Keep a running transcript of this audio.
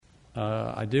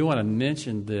I do want to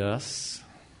mention this.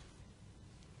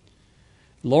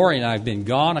 Lori and I have been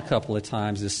gone a couple of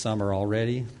times this summer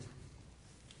already.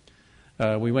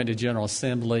 We went to General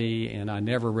Assembly, and I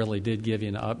never really did give you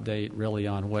an update really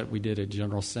on what we did at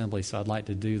General Assembly, so I'd like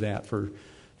to do that for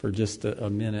just a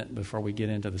minute before we get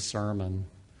into the sermon.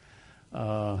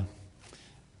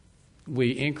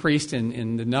 We increased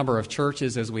in the number of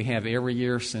churches as we have every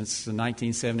year since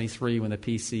 1973 when the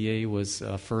PCA was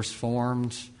first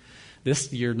formed.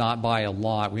 This year, not by a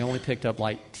lot. We only picked up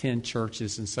like 10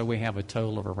 churches, and so we have a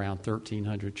total of around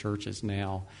 1,300 churches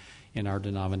now in our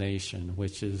denomination,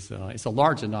 which is it's a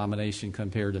large denomination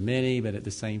compared to many, but at the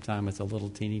same time it's a little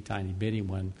teeny tiny bitty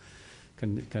one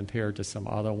compared to some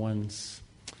other ones.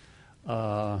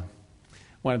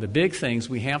 One of the big things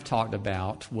we have talked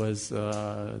about was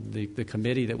the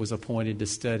committee that was appointed to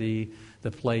study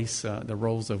the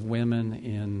roles of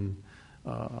women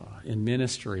in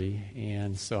ministry,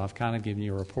 and so I've kind of given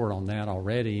you a report on that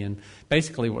already. And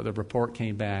basically, what the report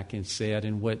came back and said,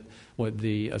 and what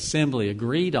the assembly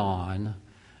agreed on,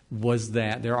 was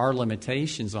that there are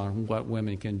limitations on what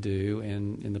women can do,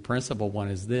 and the principal one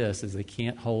is this: is they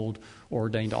can't hold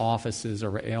ordained offices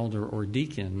or elder or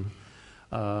deacon.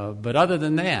 But other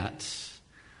than that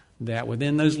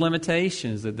within those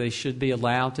limitations, that they should be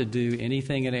allowed to do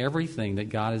anything and everything that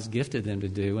God has gifted them to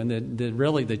do, and that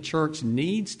really the church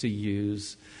needs to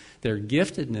use their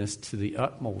giftedness to the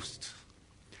utmost.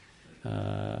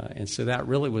 And so that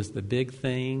really was the big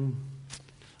thing.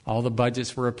 All the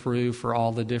budgets were approved for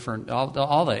all the different,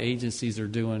 all the agencies are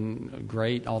doing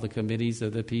great. All the committees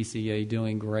of the PCA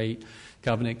doing great.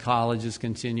 Covenant College is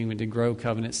continuing to grow.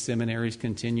 Covenant seminaries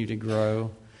continue to grow.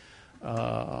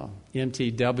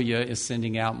 MTW is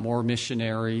sending out more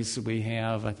missionaries. We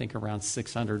have, I think, around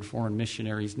 600 foreign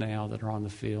missionaries now that are on the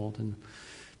field in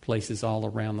places all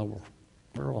around the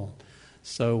world.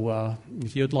 So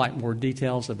if you'd like more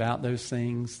details about those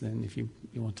things, then if you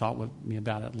want to talk with me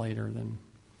about it later, then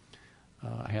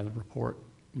I have the report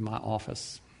in my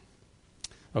office.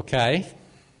 Okay.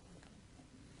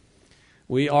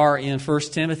 We are in 1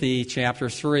 Timothy chapter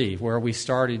 3, where we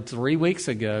started 2 weeks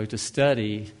ago to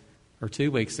study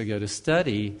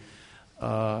the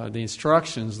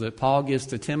instructions that Paul gives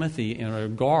to Timothy in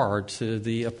regard to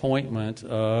the appointment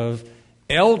of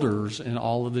elders in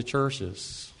all of the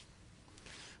churches.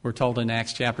 We're told in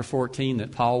Acts chapter 14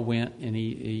 that Paul went and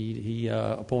he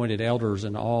appointed elders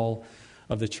in all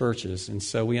of the churches. And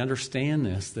so we understand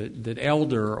this, that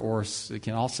elder, or it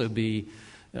can also be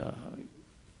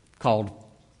called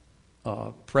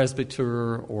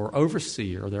presbyter or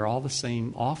overseer. They're all the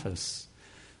same office.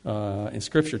 And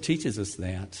Scripture teaches us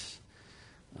that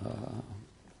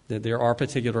there are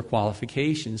particular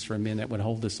qualifications for men that would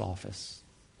hold this office.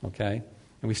 Okay?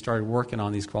 And we started working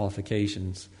on these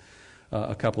qualifications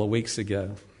a couple of weeks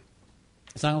ago.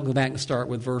 So I'm going to go back and start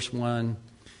with verse 1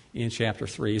 in chapter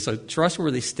 3. So,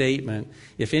 trustworthy statement: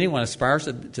 if anyone aspires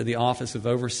to the office of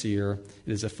overseer,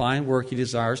 it is a fine work he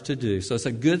desires to do. So it's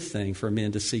a good thing for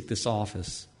men to seek this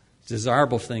office. It's a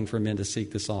desirable thing for men to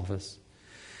seek this office.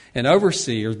 An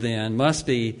overseer, then, must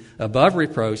be above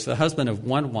reproach, the husband of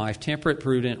one wife, temperate,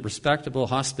 prudent, respectable,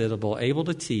 hospitable, able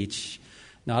to teach,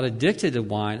 not addicted to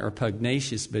wine or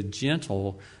pugnacious, but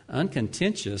gentle,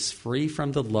 uncontentious, free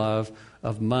from the love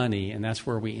of money. And that's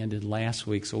where we ended last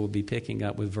week, so we'll be picking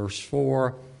up with verse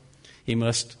 4. He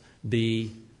must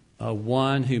be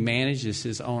one who manages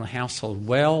his own household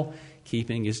well,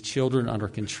 keeping his children under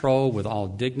control with all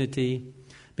dignity.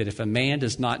 But if a man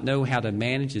does not know how to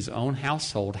manage his own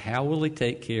household, how will he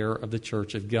take care of the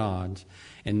church of God?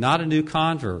 And not a new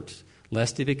convert,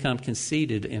 lest he become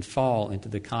conceited and fall into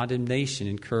the condemnation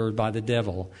incurred by the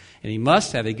devil. And he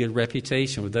must have a good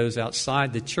reputation with those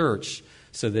outside the church,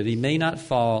 so that he may not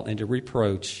fall into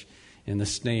reproach in the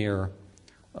snare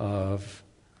of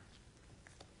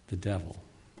the devil.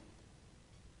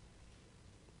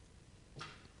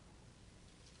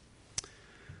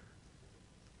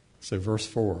 So verse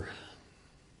 4.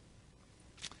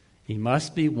 He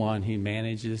must be one who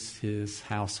manages his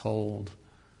household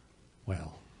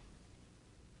well.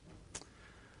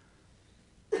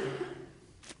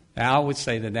 I would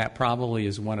say that probably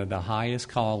is one of the highest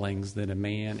callings that a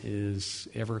man is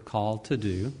ever called to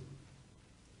do.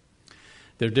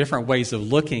 There are different ways of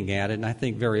looking at it, and I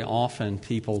think very often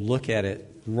people look at it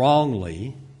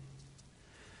wrongly.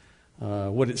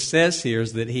 What it says here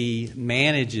is that he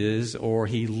manages or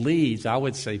he leads. I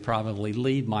would say probably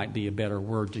lead might be a better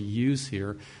word to use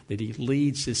here, that he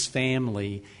leads his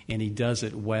family and he does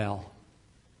it well.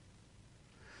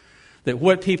 That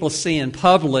what people see in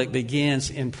public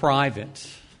begins in private.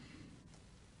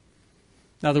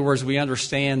 In other words, we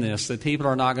understand this, that people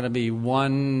are not going to be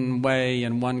one way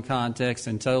in one context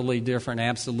and totally different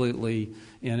absolutely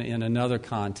in another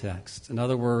context. In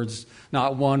other words,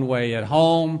 not one way at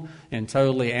home and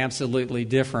totally absolutely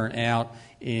different out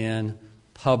in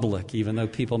public, even though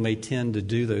people may tend to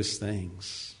do those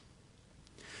things.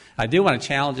 I do want to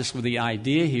challenge us with the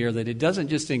idea here that it doesn't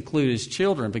just include his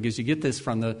children, because you get this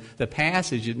from the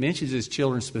passage. It mentions his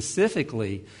children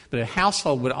specifically, but a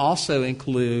household would also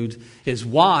include his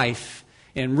wife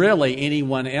and really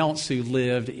anyone else who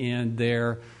lived in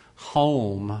their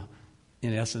home,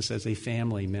 in essence, as a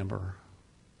family member.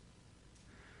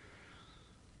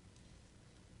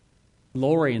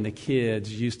 Lori and the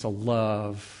kids used to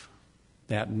love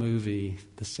that movie,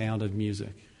 The Sound of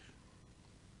Music.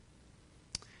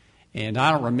 And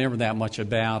I don't remember that much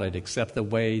about it except the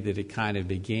way that it kind of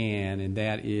began, and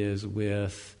that is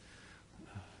with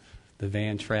the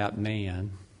Van Trapp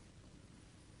man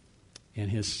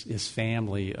and his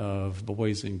family of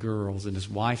boys and girls. And his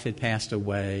wife had passed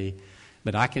away,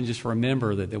 but I can just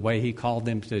remember that the way he called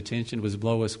them to attention was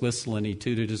blow his whistle, and he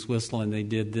tooted his whistle, and they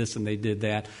did this and they did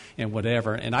that and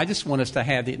whatever. And I just want us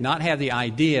to not have the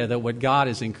idea that what God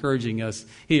is encouraging us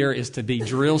here is to be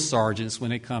drill sergeants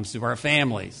when it comes to our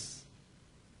families.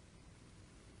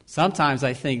 Sometimes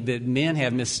I think that men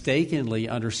have mistakenly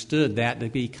understood that to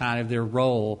be kind of their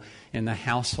role in the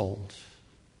household.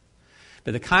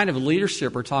 But the kind of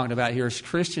leadership we're talking about here is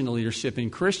Christian leadership, and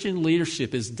Christian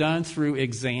leadership is done through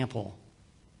example.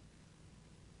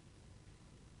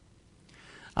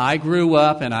 I grew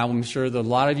up, and I'm sure that a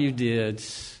lot of you did,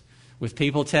 with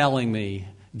people telling me,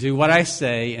 do what I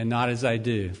say and not as I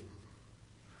do.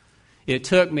 It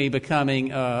took me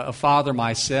becoming a father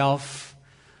myself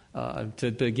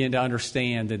to begin to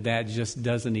understand that just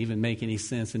doesn't even make any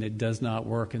sense, and it does not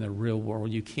work in the real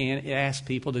world. You can't ask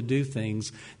people to do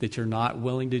things that you're not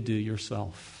willing to do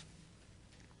yourself.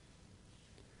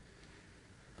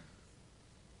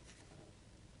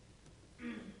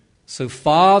 So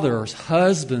fathers,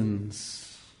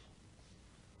 husbands,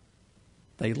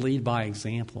 they lead by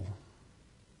example.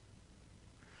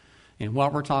 And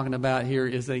what we're talking about here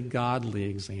is a godly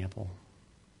example.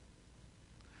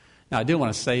 Now, I do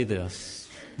want to say this.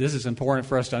 This is important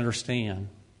for us to understand.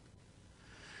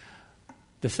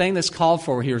 The thing that's called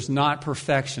for here is not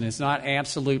perfection. It's not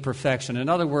absolute perfection. In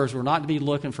other words, we're not to be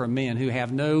looking for men who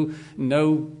have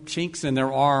no chinks in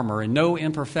their armor and no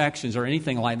imperfections or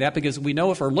anything like that, because we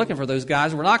know if we're looking for those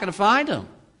guys, we're not going to find them.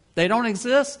 They don't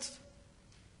exist.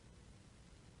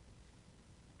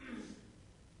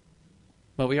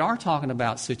 But we are talking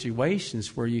about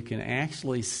situations where you can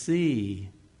actually see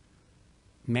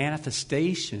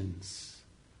manifestations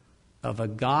of a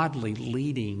godly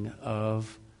leading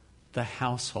of the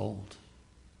household.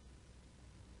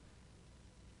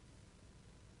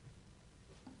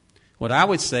 What I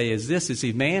would say is this is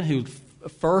a man who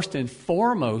first and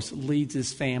foremost leads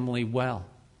his family well.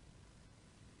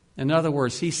 In other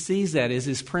words, he sees that as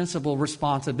his principal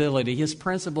responsibility, his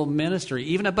principal ministry,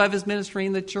 even above his ministry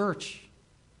in the church.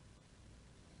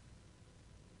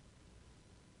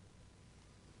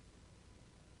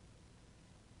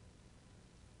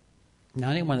 Now,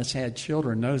 anyone that's had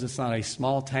children knows it's not a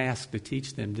small task to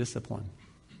teach them discipline.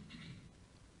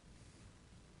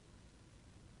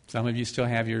 Some of you still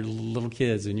have your little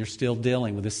kids and you're still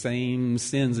dealing with the same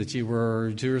sins that you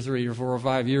were 2 or 3 or 4 or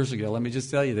 5 years ago. Let me just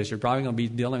tell you this. You're probably going to be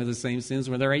dealing with the same sins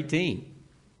when they're 18,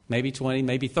 maybe 20,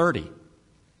 maybe 30.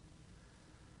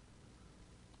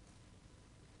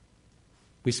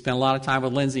 We spent a lot of time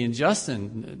with Lindsay and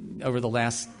Justin over the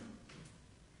last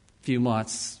few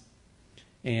months.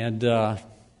 And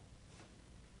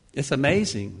it's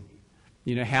amazing,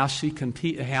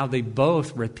 how they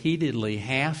both repeatedly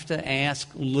have to ask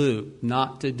Luke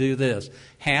not to do this,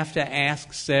 have to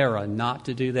ask Sarah not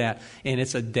to do that. And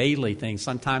it's a daily thing.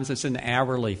 Sometimes it's an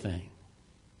hourly thing.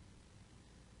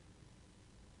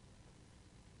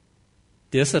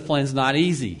 Discipline's not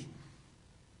easy,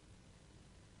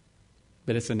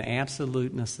 but it's an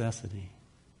absolute necessity.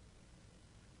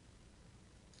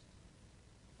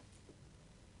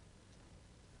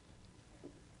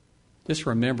 Just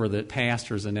remember that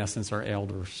pastors, in essence, are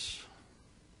elders.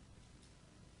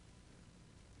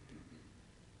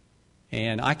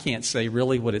 And I can't say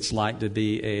really what it's like to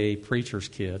be a preacher's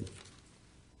kid,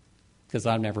 because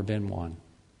I've never been one.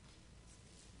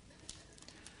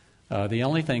 The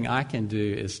only thing I can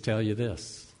do is tell you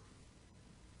this,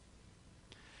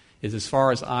 is as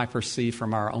far as I perceive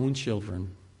from our own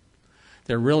children,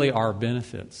 there really are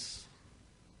benefits.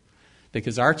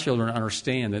 Because our children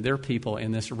understand that there are people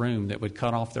in this room that would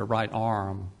cut off their right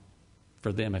arm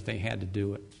for them if they had to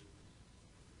do it.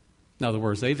 In other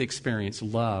words, they've experienced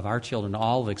love. Our children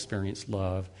all have experienced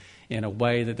love in a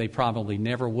way that they probably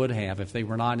never would have if they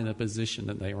were not in the position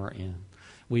that they were in.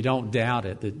 We don't doubt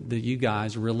it, that you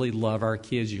guys really love our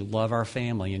kids, you love our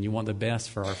family, and you want the best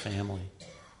for our family.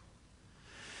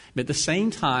 But at the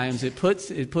same time, it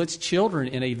puts children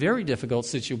in a very difficult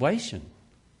situation.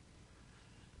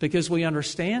 Because we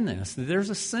understand this, that there's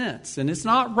a sense, and it's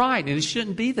not right, and it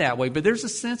shouldn't be that way, but there's a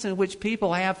sense in which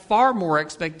people have far more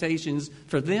expectations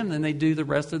for them than they do the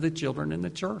rest of the children in the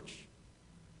church.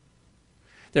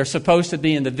 They're supposed to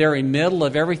be in the very middle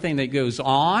of everything that goes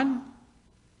on.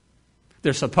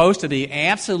 They're supposed to be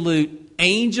absolute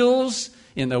angels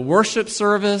in the worship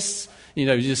service.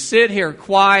 Just sit here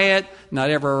quiet,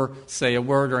 not ever say a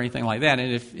word or anything like that.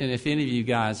 And if any of you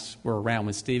guys were around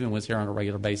when Stephen was here on a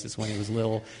regular basis when he was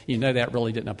little, that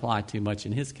really didn't apply too much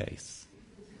in his case.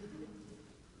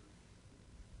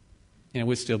 And it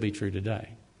would still be true today.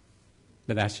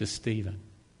 But that's just Stephen.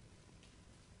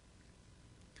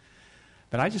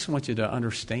 But I just want you to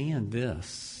understand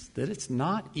this, that it's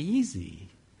not easy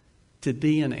to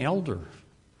be an elder.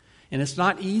 And it's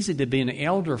not easy to be an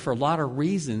elder for a lot of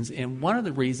reasons. And one of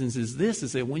the reasons is this,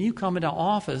 is that when you come into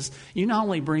office, you not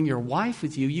only bring your wife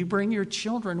with you, you bring your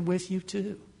children with you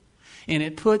too. And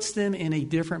it puts them in a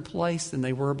different place than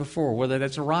they were before, whether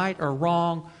that's right or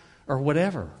wrong or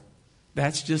whatever.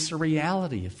 That's just the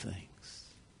reality of things.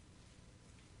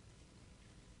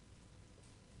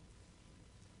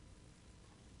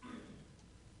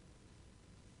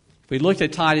 We looked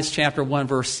at Titus chapter 1,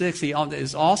 verse 6.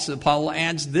 Paul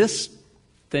adds this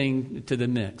thing to the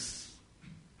mix.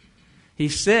 He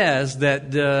says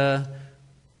that the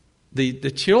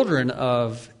children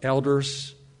of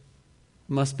elders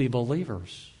must be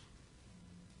believers.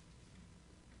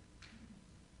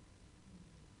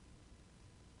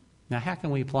 Now, how can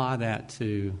we apply that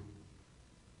to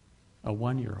a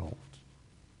 1-year-old?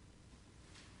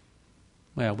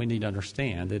 Well, we need to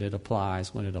understand that it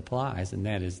applies when it applies, and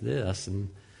that is this, and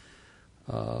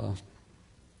that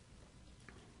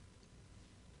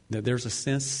there's a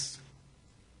sense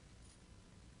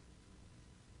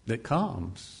that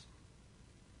comes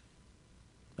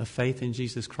of faith in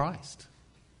Jesus Christ.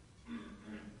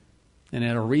 And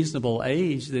at a reasonable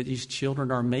age that these children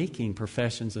are making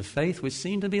professions of faith, which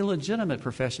seem to be legitimate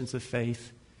professions of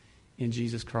faith in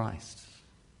Jesus Christ.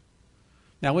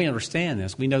 Now, we understand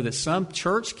this. We know that some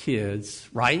church kids,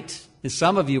 right? And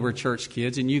some of you were church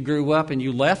kids, and you grew up and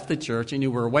you left the church and you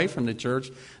were away from the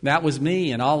church. That was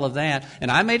me and all of that.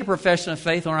 And I made a profession of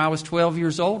faith when I was 12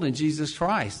 years old in Jesus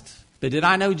Christ. But did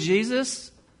I know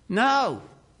Jesus? No,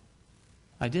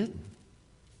 I didn't.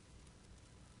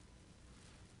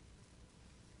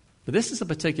 But this is a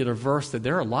particular verse that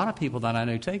there are a lot of people that I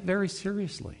know take very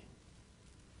seriously.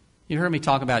 You heard me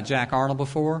talk about Jack Arnold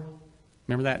before?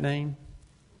 Remember that name?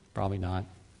 Probably not.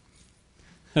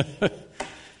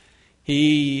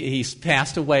 He's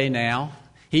passed away now.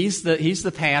 He's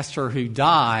the pastor who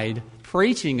died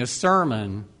preaching a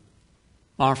sermon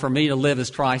on for me to live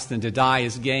as Christ and to die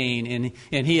as gain.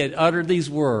 And he had uttered these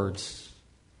words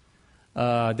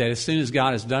that as soon as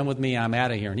God is done with me, I'm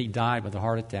out of here. And he died with a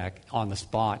heart attack on the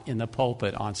spot in the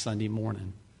pulpit on Sunday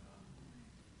morning.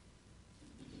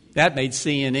 That made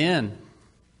CNN.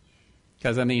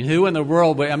 Because, who in the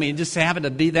world would, it just happened to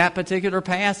be that particular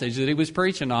passage that he was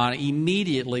preaching on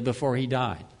immediately before he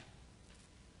died.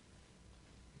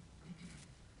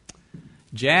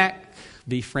 Jack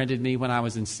befriended me when I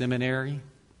was in seminary.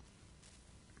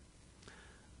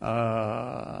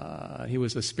 He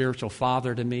was a spiritual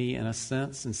father to me in a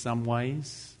sense, in some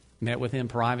ways. Met with him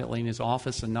privately in his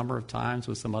office a number of times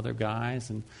with some other guys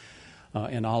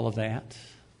and all of that.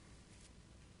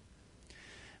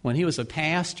 When he was a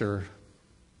pastor,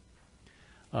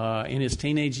 in his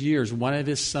teenage years, one of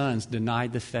his sons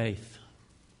denied the faith.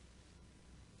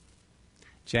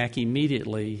 Jack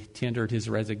immediately tendered his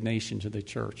resignation to the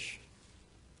church.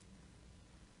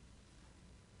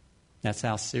 That's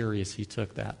how serious he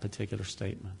took that particular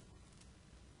statement.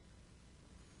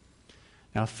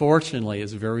 Now, fortunately,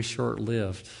 it's very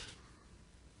short-lived.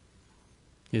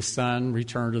 His son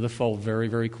returned to the fold very,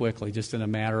 very quickly, just in a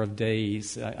matter of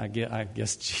days. I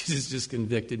guess Jesus just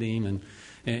convicted him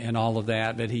and all of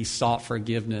that, but he sought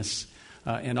forgiveness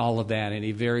and all of that in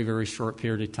a very, very short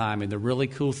period of time. And the really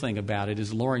cool thing about it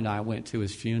is Lori and I went to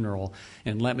his funeral,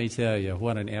 and let me tell you,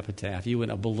 what an epitaph. You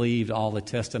wouldn't have believed all the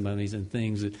testimonies and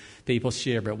things that people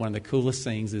share, but one of the coolest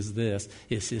things is this,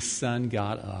 is his son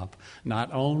got up,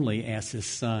 not only as his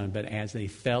son, but as a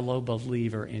fellow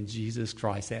believer in Jesus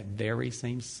Christ, that very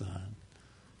same son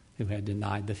who had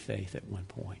denied the faith at one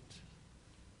point.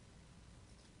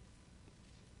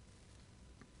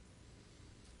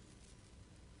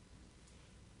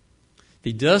 If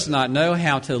he does not know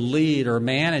how to lead or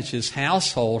manage his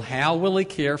household, how will he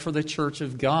care for the church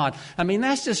of God? I mean,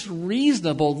 that's just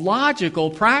reasonable, logical,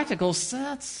 practical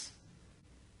sense.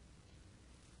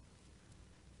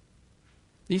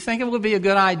 Do you think it would be a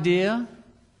good idea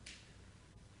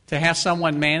to have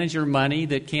someone manage your money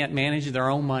that can't manage their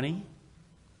own money?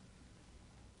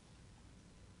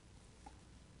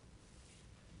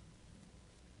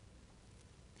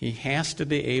 He has to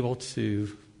be able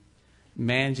to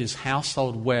manage his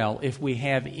household well if we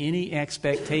have any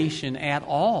expectation at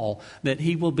all that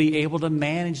he will be able to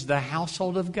manage the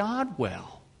household of God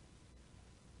well.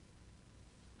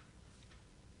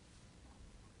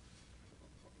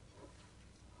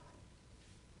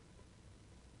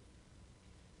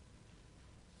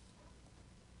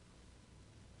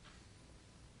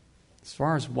 As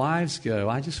far as wives go,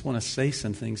 I just want to say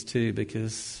some things too,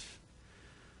 because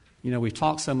we've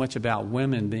talked so much about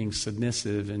women being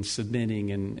submissive and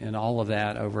submitting and all of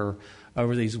that over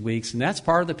these weeks. And that's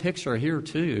part of the picture here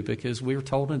too, because we're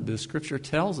told, the Scripture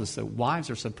tells us that wives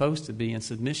are supposed to be in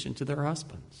submission to their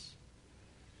husbands.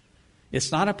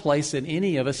 It's not a place that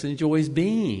any of us enjoys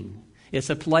being. It's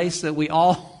a place that we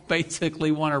all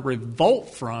basically want to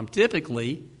revolt from,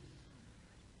 typically,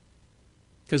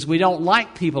 because we don't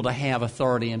like people to have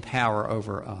authority and power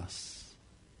over us.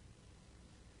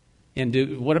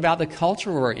 And what about the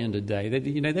culture we're in today?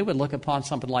 They would look upon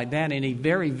something like that in a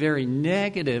very, very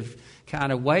negative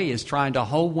kind of way, as trying to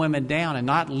hold women down and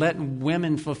not letting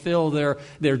women fulfill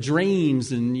their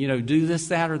dreams and, do this,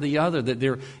 that, or the other that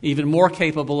they're even more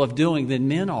capable of doing than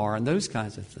men are, and those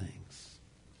kinds of things.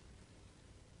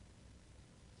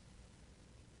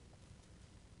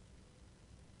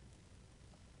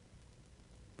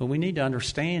 But we need to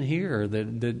understand here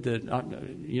that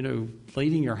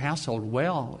leading your household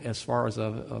well, as far as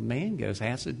a man goes,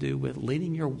 has to do with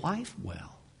leading your wife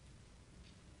well.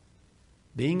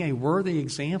 Being a worthy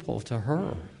example to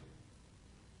her.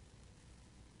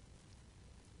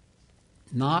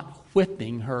 Not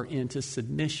whipping her into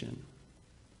submission,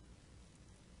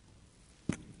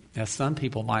 as some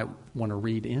people might want to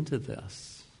read into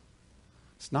this.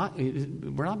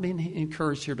 We're not being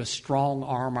encouraged here to strong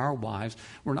arm our wives.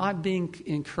 We're not being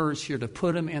encouraged here to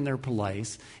put them in their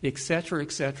place, etc.,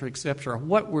 etc., etc.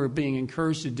 What we're being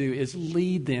encouraged to do is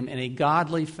lead them in a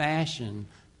godly fashion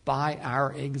by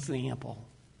our example.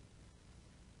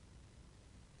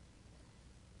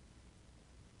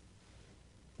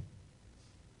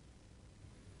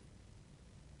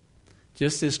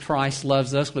 Just as Christ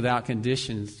loves us without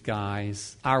conditions,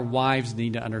 guys, our wives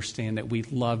need to understand that we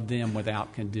love them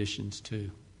without conditions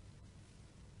too.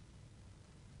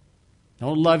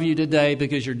 Don't love you today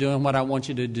because you're doing what I want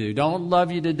you to do. Don't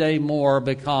love you today more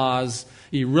because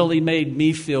you really made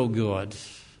me feel good.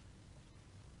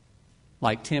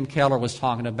 Like Tim Keller was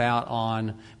talking about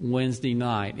on Wednesday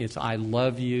night. It's I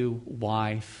love you,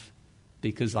 wife,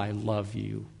 because I love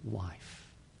you, wife.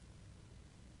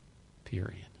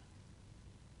 Period.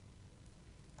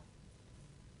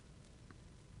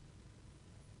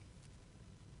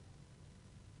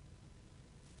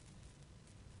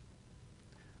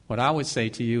 What I would say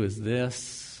to you is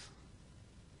this,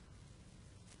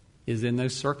 is in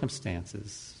those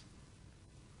circumstances,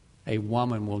 a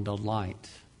woman will delight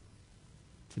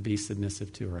to be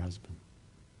submissive to her husband.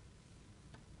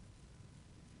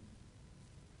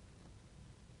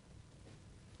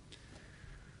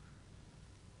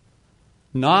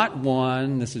 Not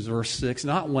one, this is verse 6,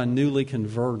 not one newly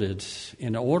converted,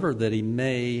 in order that he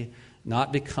may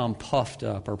not become puffed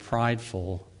up or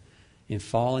prideful and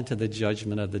fall into the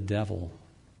judgment of the devil.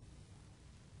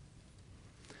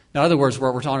 In other words,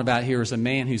 what we're talking about here is a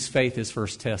man whose faith is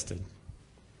first tested.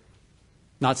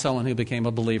 Not someone who became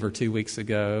a believer 2 weeks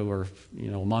ago or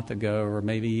a month ago or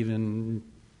maybe even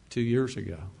 2 years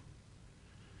ago.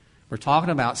 We're talking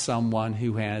about someone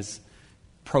who has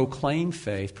proclaimed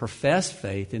faith, professed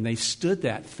faith, and they've stood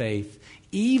that faith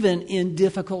even in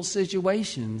difficult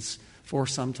situations for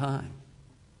some time.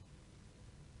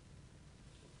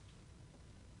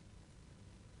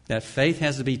 That faith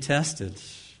has to be tested.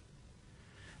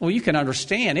 Well, you can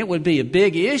understand it would be a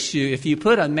big issue if you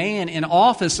put a man in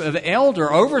office of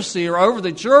elder, overseer over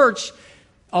the church,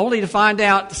 only to find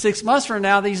out 6 months from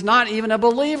now that he's not even a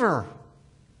believer.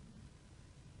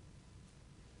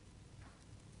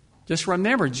 Just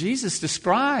remember, Jesus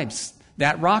describes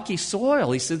that rocky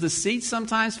soil. He says the seed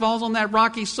sometimes falls on that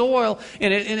rocky soil,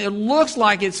 and it looks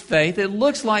like it's faith. It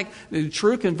looks like the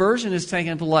true conversion is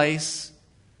taking place.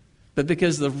 But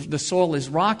because the soil is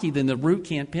rocky, then the root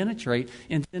can't penetrate.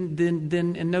 And then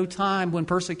in no time, when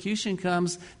persecution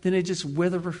comes, then it just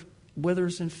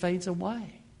withers and fades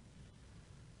away.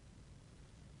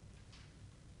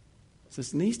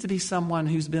 This needs to be someone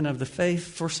who's been of the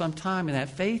faith for some time, and that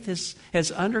faith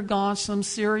has undergone some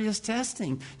serious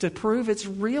testing to prove its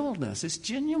realness, its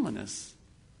genuineness.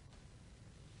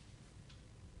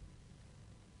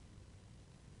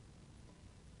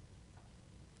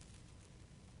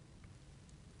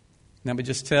 Let me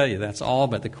just tell you, that's all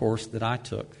but the course that I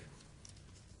took.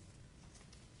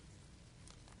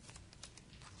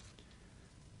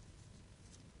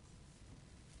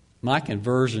 My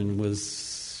conversion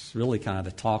was really kind of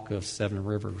the talk of Seven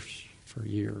Rivers for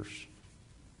years.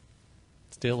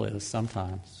 Still is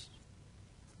sometimes.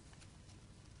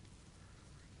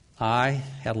 I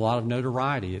had a lot of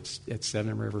notoriety at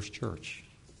Seven Rivers Church.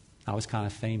 I was kind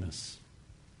of famous.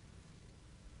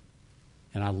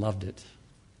 And I loved it.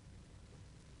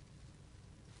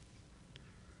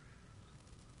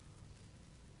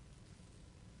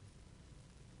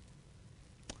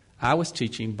 I was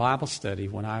teaching Bible study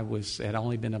when I had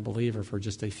only been a believer for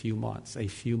just a few months,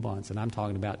 and I'm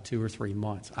talking about 2 or 3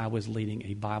 months. I was leading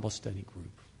a Bible study group.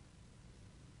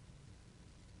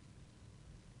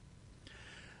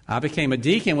 I became a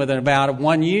deacon within about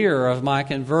 1 year of my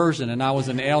conversion, and I was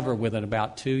an elder within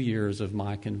about 2 years of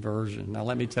my conversion. Now,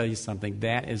 let me tell you something.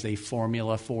 That is a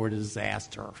formula for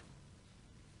disaster.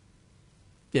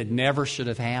 It never should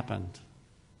have happened.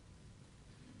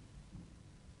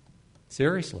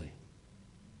 Seriously.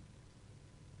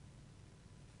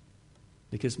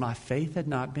 Because my faith had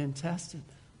not been tested.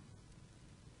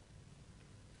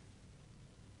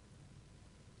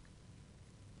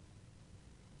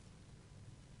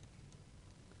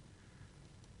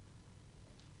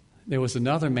 There was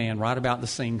another man right about the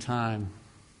same time.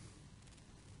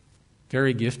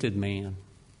 Very gifted man.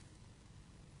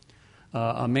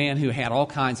 A man who had all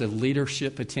kinds of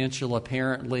leadership potential,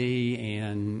 apparently,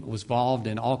 and was involved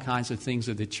in all kinds of things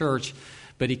of the church.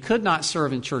 But he could not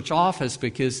serve in church office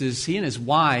because he and his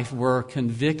wife were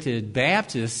convicted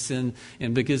Baptists, and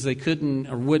because they couldn't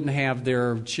or wouldn't have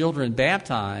their children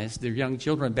baptized, their young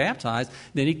children baptized,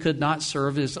 then he could not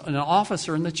serve as an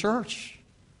officer in the church.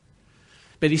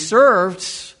 But he served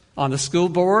on the school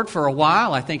board for a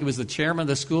while. I think he was the chairman of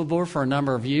the school board for a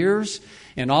number of years.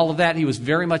 And all of that, he was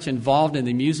very much involved in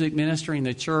the music ministry in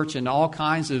the church in all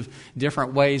kinds of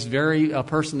different ways. A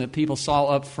person that people saw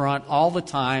up front all the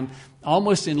time,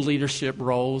 almost in leadership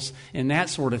roles and that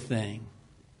sort of thing.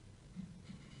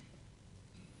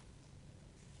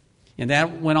 And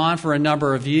that went on for a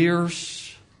number of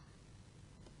years.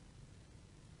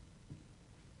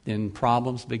 Then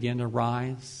problems began to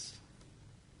rise.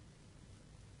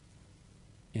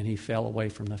 And he fell away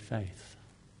from the faith.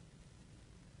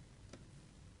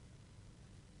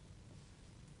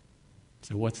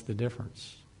 So what's the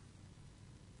difference?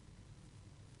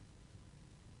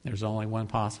 There's only one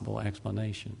possible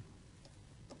explanation.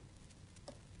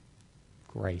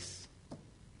 Grace.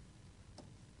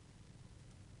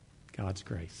 God's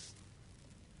grace.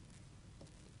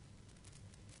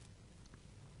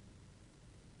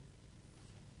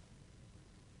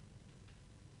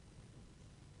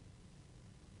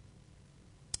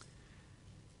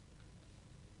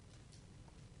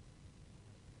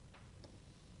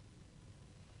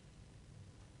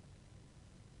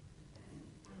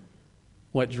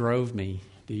 What drove me,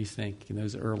 do you think, in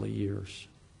those early years?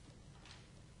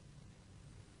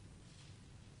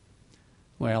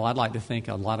 Well, I'd like to think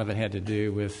a lot of it had to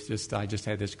do with I just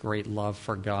had this great love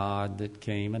for God that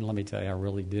came. And let me tell you, I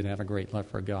really did have a great love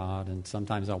for God. And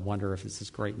sometimes I wonder if it's as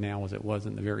great now as it was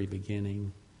in the very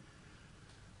beginning.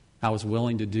 I was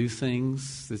willing to do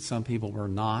things that some people were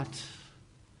not.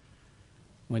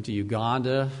 Went to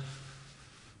Uganda.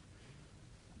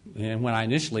 And when I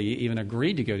initially even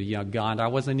agreed to go to Uganda, I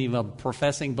wasn't even a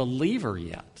professing believer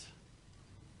yet.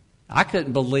 I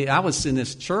couldn't believe, I was in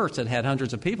this church that had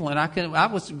hundreds of people, and I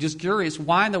was just curious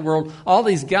why in the world all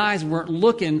these guys weren't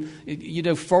looking,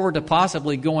 forward to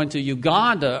possibly going to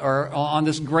Uganda or on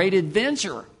this great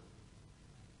adventure.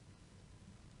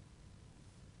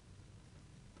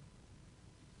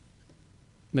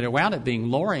 But it wound up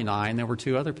being Lori and I, and there were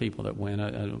 2 other people that went,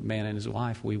 a man and his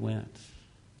wife, we went.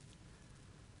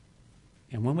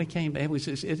 And when we came back,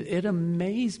 it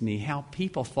amazed me how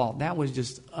people thought that was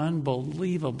just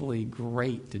unbelievably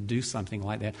great to do something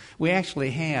like that. We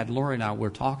actually had, Lori and I were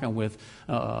talking with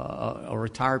a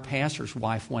retired pastor's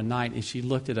wife one night, and she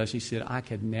looked at us, she said, I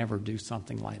could never do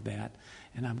something like that.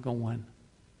 And I'm going,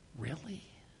 really?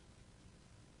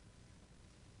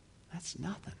 That's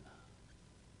nothing.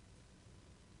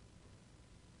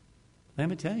 Let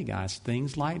me tell you guys,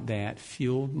 things like that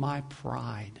fueled my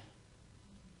pride.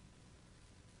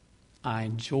 I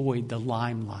enjoyed the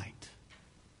limelight.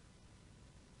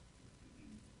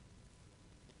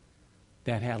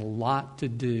 that had a lot to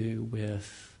do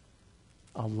with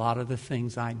a lot of the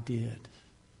things I did.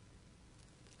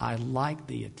 I like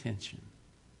the attention.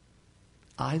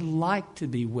 I like to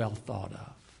be well thought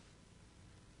of.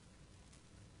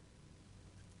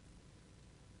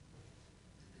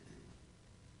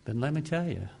 But let me tell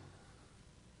you,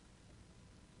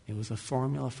 it was a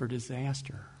formula for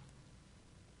disaster.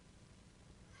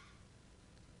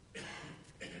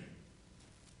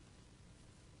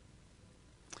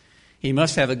 He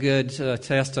must have a good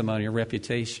testimony or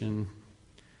reputation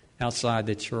outside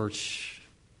the church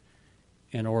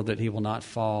in order that he will not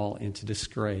fall into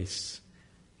disgrace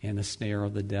and the snare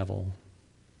of the devil.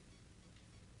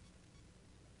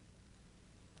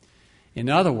 In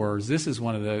other words, this is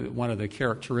one of the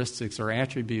characteristics or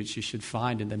attributes you should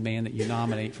find in the man that you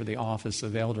nominate for the office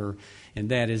of elder, and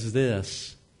that is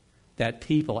this, that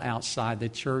people outside the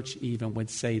church even would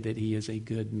say that he is a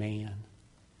good man.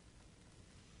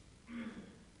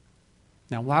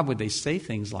 Now, why would they say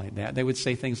things like that? They would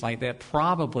say things like that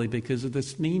probably because of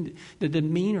the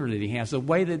demeanor that he has, the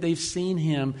way that they've seen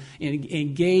him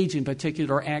engage in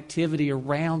particular activity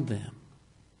around them.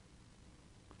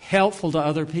 Helpful to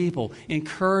other people,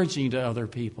 encouraging to other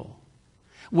people,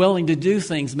 willing to do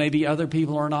things maybe other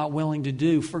people are not willing to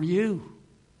do for you.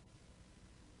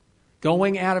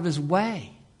 Going out of his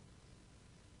way.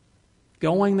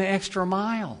 Going the extra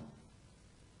mile.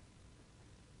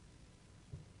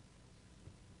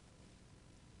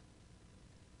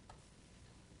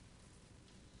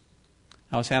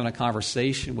 I was having a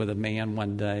conversation with a man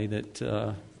one day that,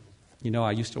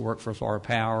 I used to work for Florida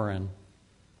Power, and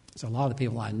so a lot of the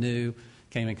people I knew,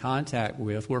 came in contact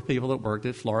with, were people that worked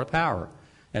at Florida Power,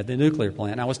 at the nuclear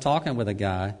plant. And I was talking with a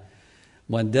guy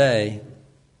one day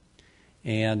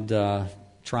and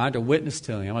trying to witness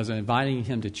to him. I was inviting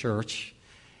him to church,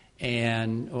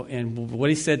 and what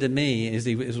he said to me is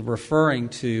he was referring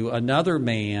to another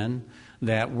man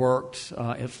that worked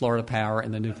at Florida Power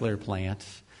in the nuclear plant,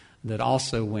 that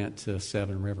also went to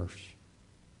Seven Rivers.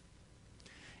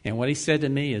 And what he said to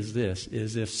me is this,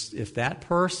 is if that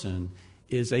person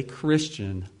is a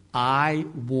Christian, I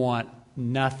want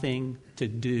nothing to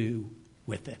do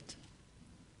with it.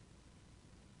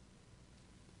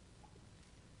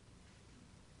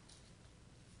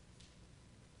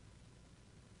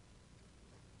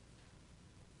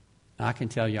 I can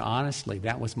tell you honestly,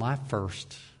 that was my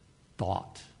first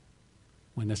thought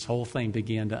when this whole thing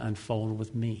began to unfold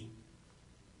with me.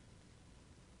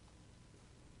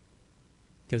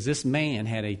 Because this man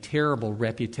had a terrible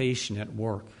reputation at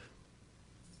work.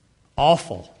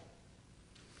 Awful.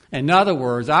 In other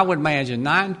words, I would imagine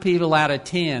 9 people out of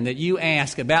 10 that you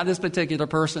ask about this particular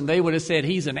person, they would have said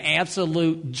he's an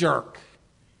absolute jerk.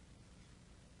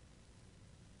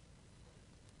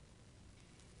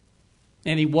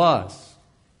 And he was.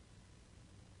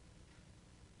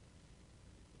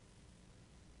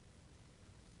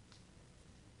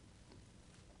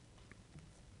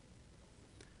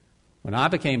 When I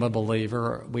became a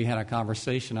believer, we had a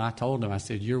conversation. I told him, I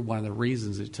said, you're one of the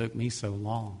reasons it took me so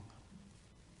long.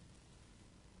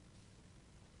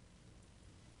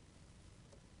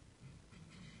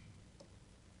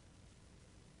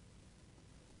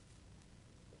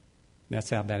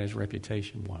 That's how bad his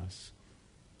reputation was.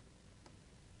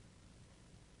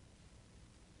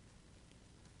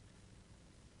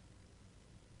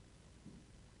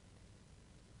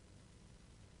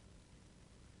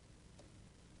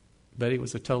 But he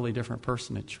was a totally different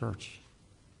person at church.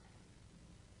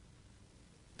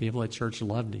 People at church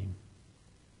loved him.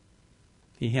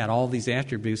 He had all these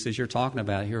attributes as you're talking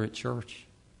about here at church.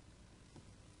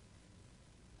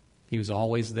 He was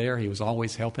always there. He was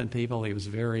always helping people. He was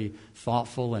very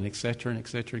thoughtful and et cetera, and et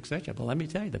cetera, et cetera. But let me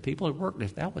tell you, the people who worked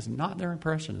with, that was not their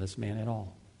impression of this man at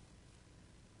all.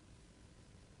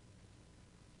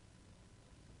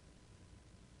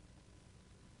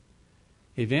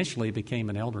 Eventually became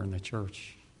an elder in the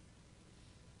church.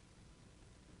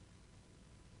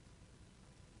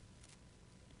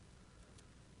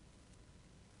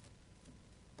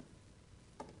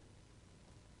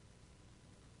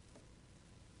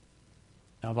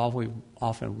 I've always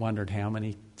often wondered how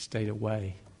many stayed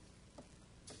away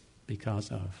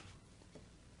because of.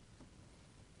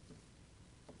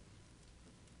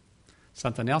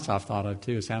 Something else I've thought of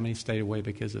too is how many stayed away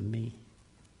because of me.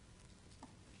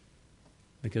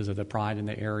 Because of the pride and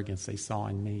the arrogance they saw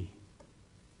in me.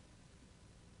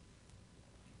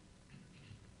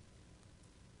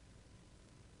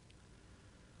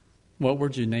 What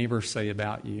would your neighbors say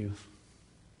about you?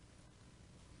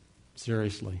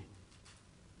 Seriously.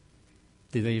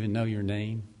 Do they even know your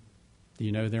name? Do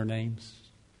you know their names?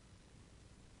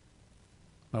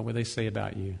 What would they say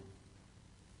about you?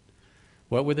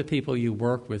 What would the people you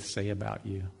work with say about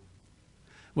you?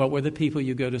 What would the people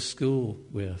you go to school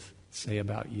with say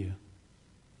about you?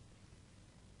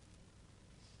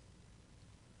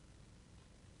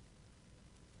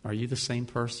 Are you the same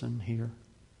person here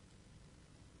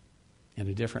and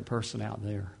a different person out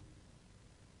there?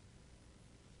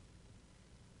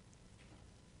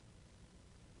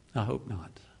 I hope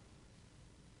not.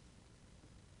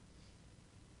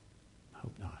 I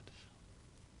hope not.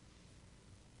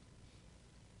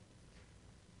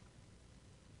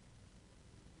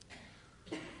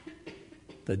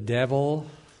 The devil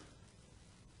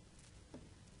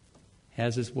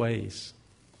has his ways,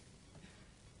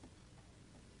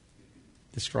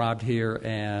 described here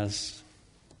as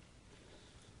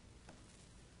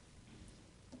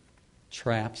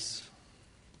traps,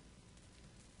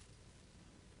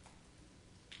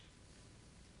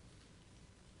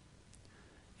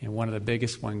 and one of the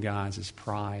biggest one, guys, is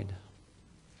pride.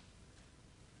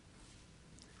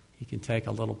 He can take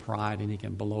a little pride and he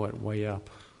can blow it way up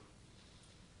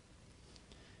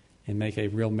and make a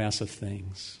real mess of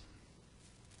things.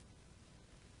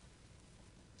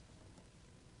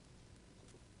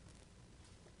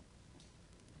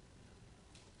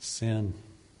 Sin.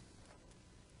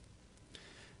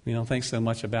 We don't think so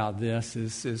much about this.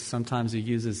 Is sometimes he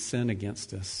uses sin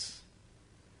against us.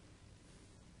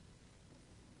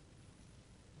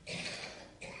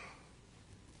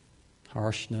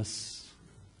 Harshness.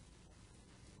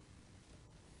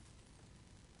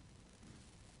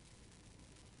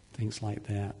 Things like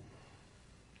that.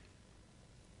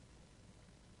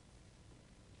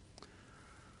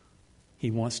 He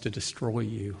wants to destroy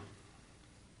you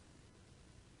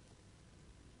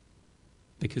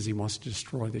because he wants to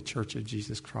destroy the church of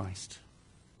Jesus Christ.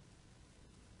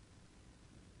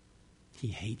 He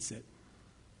hates it.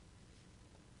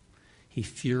 He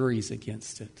furies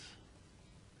against it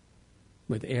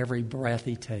with every breath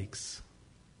he takes.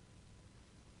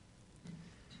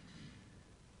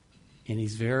 And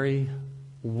he's very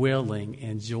willing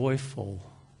and joyful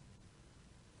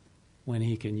when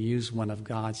he can use one of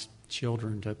God's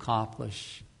children to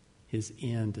accomplish his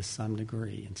end to some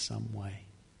degree, in some way.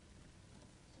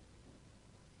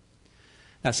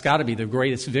 That's got to be the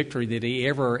greatest victory that he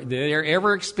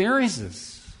ever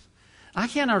experiences. I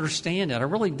can't understand it. I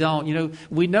really don't. You know,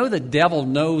 we know the devil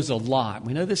knows a lot.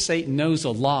 We know that Satan knows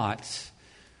a lot.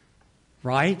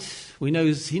 Right? He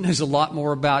knows a lot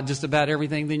more about just about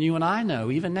everything than you and I know,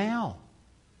 even now.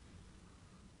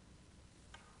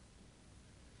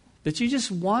 But you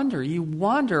just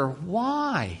wonder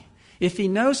why. If he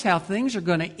knows how things are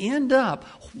going to end up,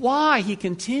 why he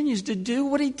continues to do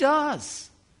what he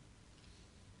does.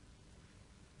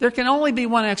 There can only be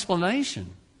one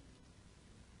explanation.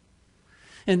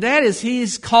 And that is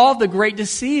he's called the great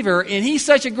deceiver, and he's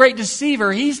such a great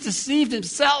deceiver, he's deceived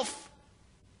himself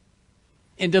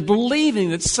into believing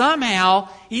that somehow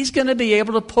he's going to be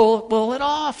able to pull it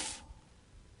off.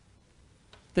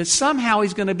 That somehow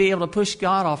he's going to be able to push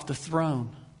God off the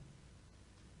throne.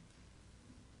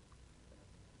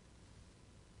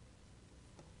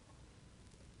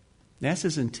 That's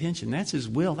his intention. That's his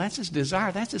will. That's his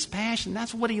desire. That's his passion.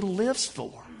 That's what he lives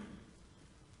for.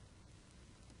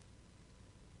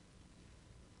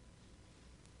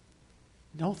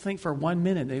 Don't think for 1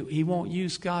 minute that he won't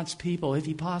use God's people, if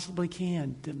he possibly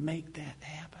can, to make that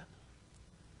happen.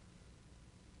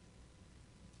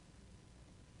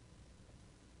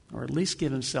 Or at least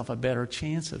give himself a better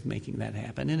chance of making that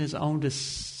happen in his own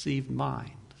deceived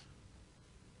mind.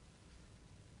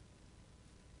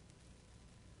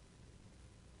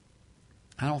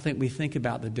 I don't think we think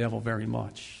about the devil very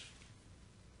much.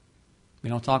 We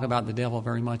don't talk about the devil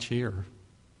very much here.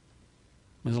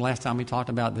 When was the last time we talked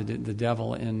about the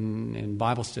devil in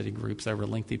Bible study groups over a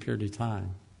lengthy period of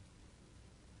time?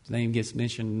 His name gets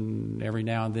mentioned every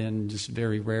now and then, just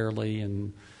very rarely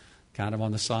and kind of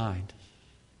on the side.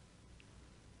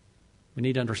 We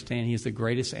need to understand he is the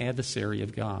greatest adversary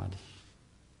of God.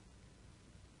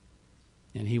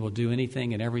 And he will do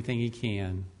anything and everything he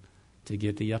can to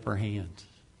get the upper hand.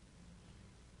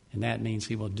 And that means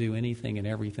he will do anything and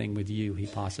everything with you he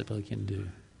possibly can do.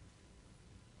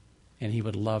 And he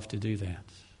would love to do that.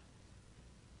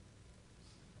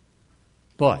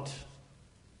 But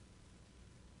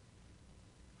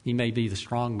he may be the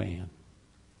strong man.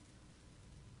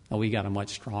 Oh, we got a much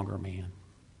stronger man.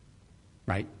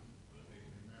 Right?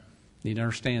 You need to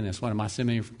understand this. One of my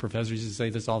seminary professors used to say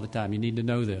this all the time. You need to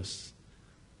know this.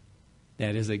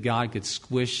 That is that God could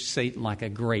squish Satan like a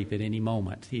grape at any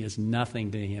moment. He is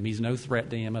nothing to him. He's no threat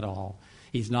to him at all.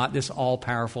 He's not this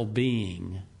all-powerful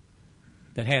being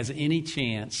that has any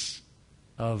chance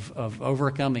of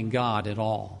overcoming God at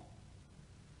all.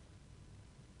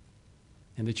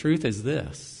 And the truth is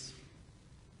this,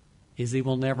 is he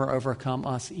will never overcome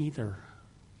us either.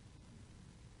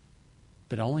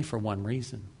 But only for one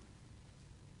reason.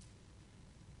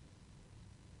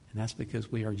 And that's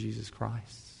because we are Jesus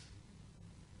Christ.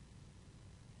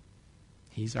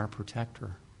 He's our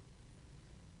protector.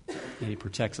 And he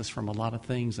protects us from a lot of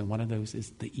things, and one of those is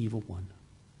the evil one.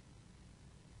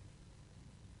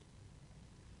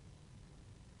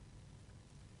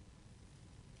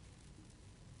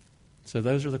 So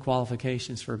those are the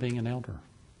qualifications for being an elder.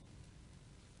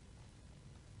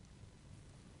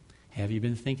 Have you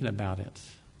been thinking about it?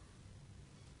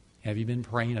 Have you been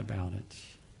praying about it?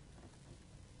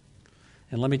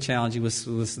 And let me challenge you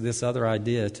with this other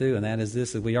idea too, and that is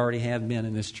this, that we already have men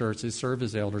in this church that serve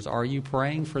as elders. Are you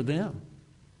praying for them?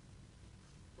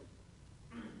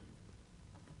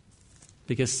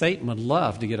 Because Satan would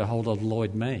love to get a hold of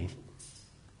Lloyd May.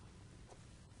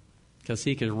 Because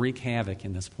he could wreak havoc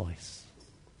in this place.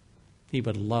 He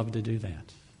would love to do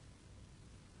that.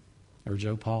 Or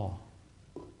Joe Paul.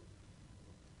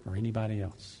 Or anybody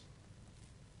else.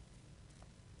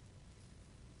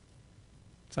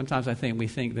 Sometimes we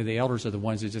think that the elders are the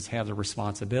ones that just have the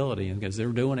responsibility, and because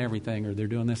they're doing everything or they're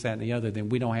doing this, that, and the other, then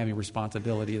we don't have any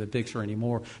responsibility of the picture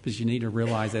anymore. But you need to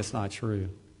realize that's not true.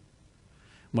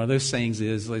 One of those things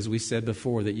is, as we said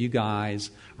before, that you guys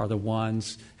are the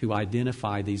ones who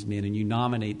identify these men and you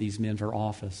nominate these men for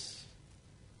office.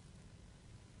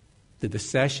 That the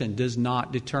session does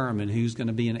not determine who's going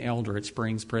to be an elder at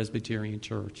Springs Presbyterian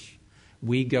Church.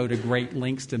 We go to great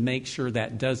lengths to make sure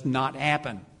that does not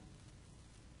happen.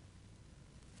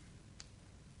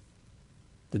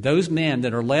 That those men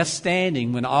that are left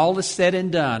standing when all is said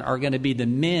and done are going to be the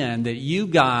men that you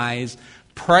guys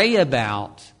pray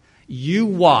about, you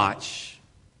watch,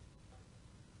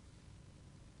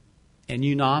 and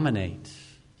you nominate.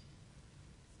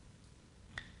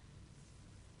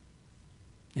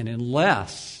 And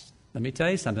let me tell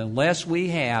you something, unless we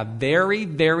have very,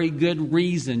 very good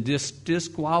reason to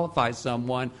disqualify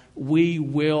someone, we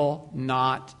will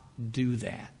not do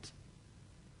that.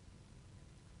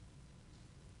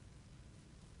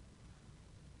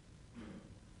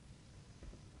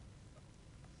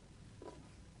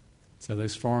 So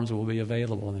those forms will be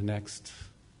available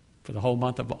for the whole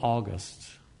month of August.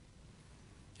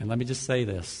 And let me just say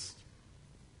this.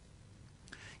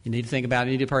 You need to think about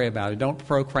it. You need to pray about it. Don't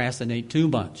procrastinate too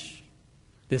much.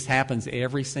 This happens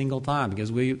every single time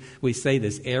because we say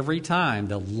this every time.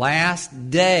 The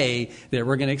last day that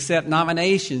we're going to accept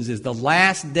nominations is the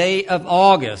last day of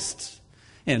August.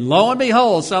 And lo and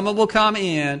behold, someone will come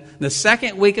in the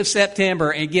second week of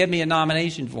September and give me a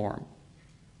nomination form.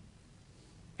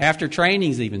 After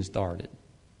training's even started.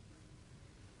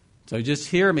 So just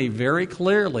hear me very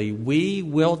clearly. We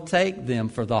will take them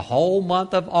for the whole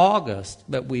month of August,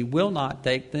 but we will not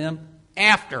take them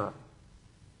after.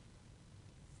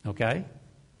 Okay?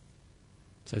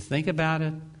 So think about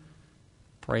it.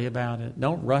 Pray about it.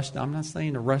 Don't rush. I'm not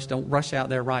saying to rush. Don't rush out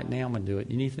there right now and do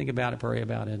it. You need to think about it, pray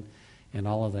about it, and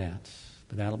all of that.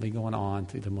 But that'll be going on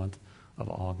through the month of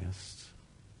August.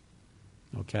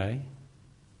 Okay?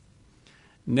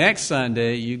 Next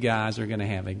Sunday, you guys are going to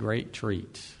have a great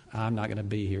treat. I'm not going to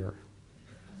be here.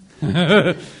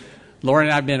 Lauren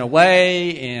and I have been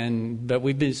away, but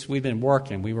we've been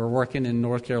working. We were working in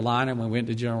North Carolina when we went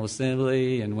to General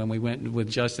Assembly, and when we went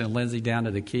with Justin and Lindsay down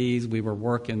to the Keys, we were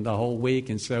working the whole week.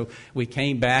 And so we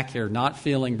came back here not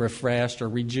feeling refreshed or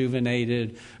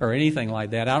rejuvenated or anything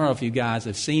like that. I don't know if you guys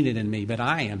have seen it in me, but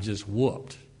I am just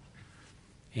whooped.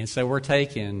 And so we're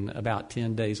taking about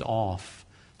 10 days off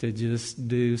to just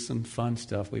do some fun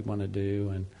stuff we want to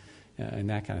do and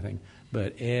that kind of thing.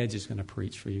 But Edge is going to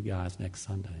preach for you guys next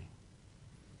Sunday.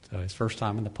 So it's first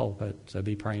time in the pulpit, so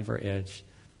be praying for Edge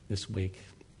this week.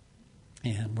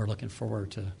 And we're looking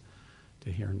forward to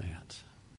hearing that.